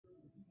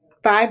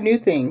Five new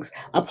things,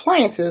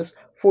 appliances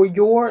for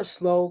your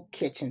slow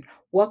kitchen.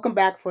 Welcome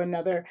back for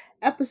another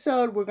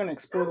episode. We're going to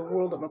explore the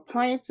world of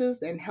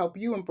appliances and help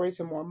you embrace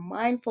a more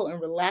mindful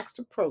and relaxed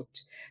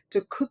approach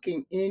to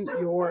cooking in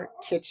your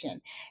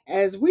kitchen.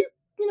 As we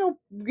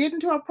get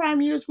into our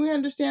prime years, we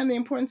understand the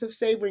importance of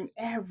savoring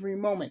every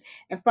moment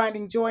and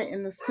finding joy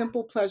in the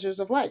simple pleasures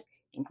of life,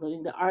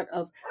 including the art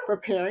of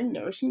preparing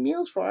nourishing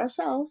meals for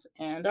ourselves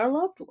and our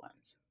loved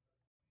ones.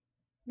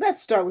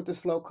 Let's start with the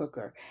slow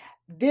cooker.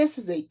 This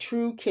is a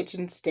true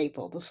kitchen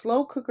staple. The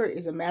slow cooker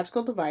is a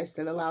magical device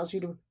that allows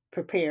you to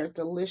prepare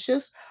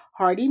delicious,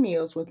 hearty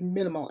meals with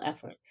minimal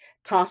effort.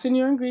 Toss in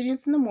your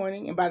ingredients in the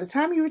morning, and by the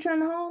time you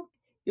return home,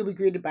 you'll be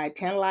greeted by a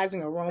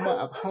tantalizing aroma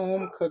of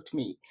home cooked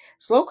meat.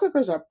 Slow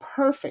cookers are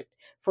perfect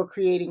for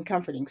creating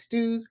comforting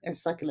stews and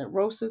succulent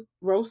roasts,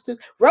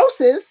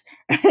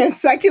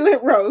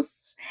 succulent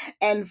roasts,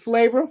 and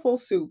flavorful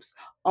soups,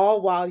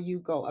 all while you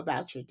go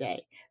about your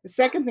day. The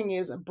second thing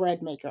is a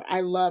bread maker.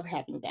 I love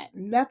having that.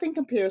 Nothing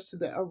compares to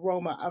the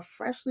aroma of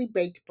freshly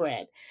baked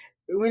bread.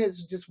 When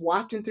it's just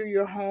wafting through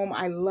your home,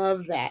 I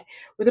love that.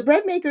 With a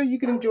bread maker, you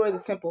can enjoy the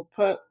simple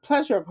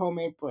pleasure of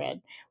homemade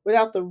bread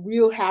without the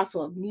real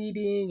hassle of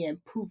kneading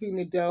and proofing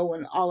the dough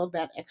and all of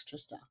that extra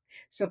stuff.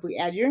 Simply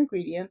add your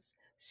ingredients,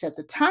 set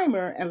the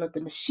timer, and let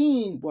the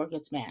machine work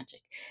its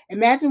magic.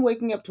 Imagine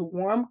waking up to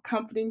warm,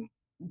 comforting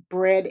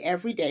bread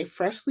every day,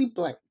 freshly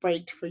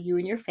baked for you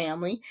and your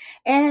family,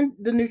 and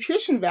the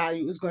nutrition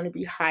value is going to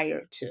be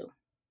higher too.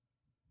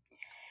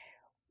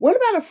 What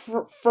about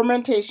a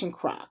fermentation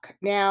crock?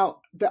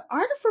 Now, the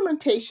art of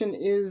fermentation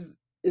is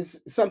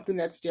something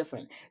that's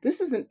different.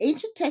 This is an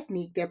ancient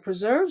technique that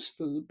preserves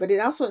food, but it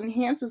also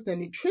enhances the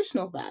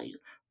nutritional value.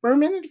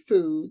 Fermented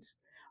foods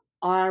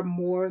are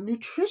more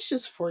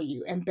nutritious for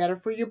you and better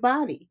for your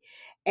body.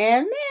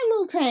 And they add a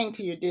little tang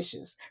to your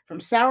dishes.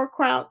 From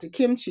sauerkraut to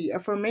kimchi, a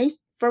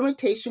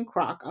fermentation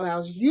crock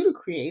allows you to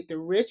create the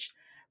rich,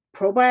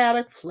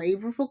 probiotic,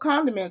 flavorful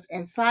condiments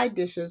and side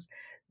dishes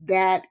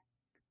that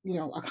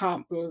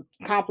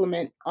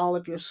complement all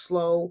of your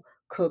slow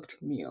cooked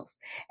meals.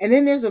 And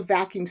then there's a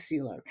vacuum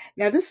sealer.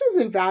 Now, this is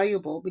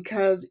invaluable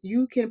because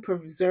you can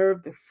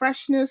preserve the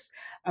freshness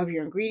of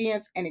your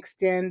ingredients and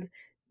extend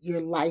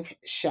your life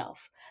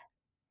shelf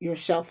your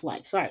shelf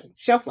life.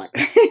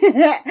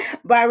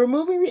 By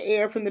removing the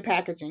air from the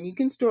packaging, you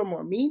can store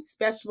more meats,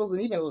 vegetables,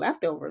 and even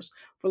leftovers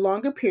for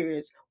longer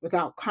periods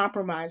without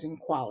compromising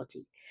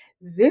quality.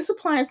 This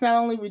appliance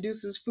not only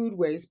reduces food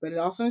waste, but it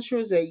also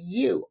ensures that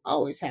you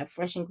always have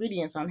fresh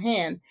ingredients on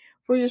hand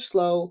for your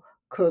slow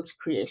cooked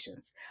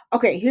creations.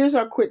 Okay, here's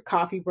our quick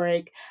coffee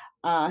break.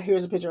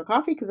 Here's a picture of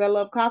coffee because I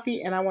love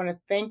coffee, and I want to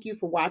thank you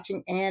for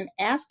watching and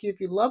ask you if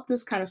you love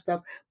this kind of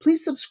stuff,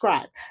 please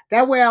subscribe.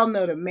 That way I'll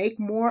know to make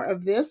more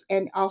of this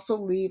and also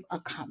leave a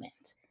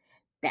comment.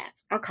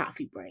 That's our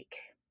coffee break.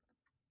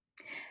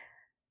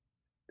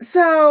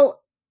 So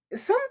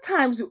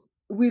sometimes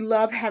we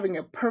love having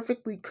a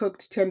perfectly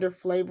cooked, tender,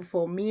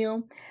 flavorful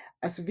meal.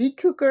 A sous vide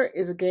cooker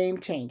is a game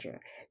changer.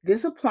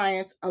 This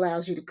appliance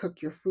allows you to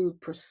cook your food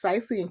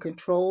precisely and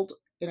controlled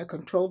in a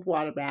controlled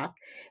water bath,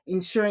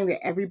 ensuring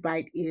that every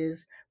bite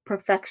is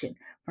perfection.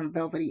 From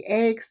velvety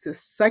eggs to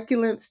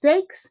succulent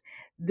steaks,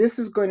 this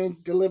is going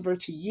to deliver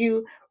to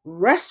you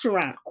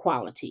restaurant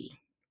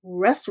quality.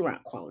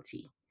 Restaurant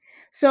quality.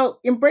 So,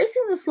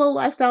 embracing the slow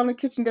lifestyle in the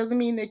kitchen doesn't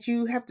mean that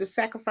you have to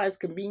sacrifice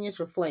convenience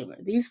or flavor.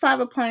 These five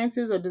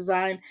appliances are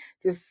designed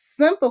to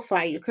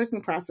simplify your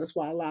cooking process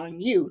while allowing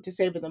you to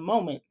savor the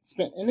moment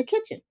spent in the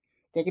kitchen.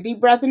 Take a deep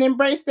breath and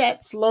embrace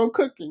that slow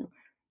cooking.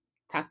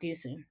 Talk to you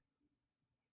soon.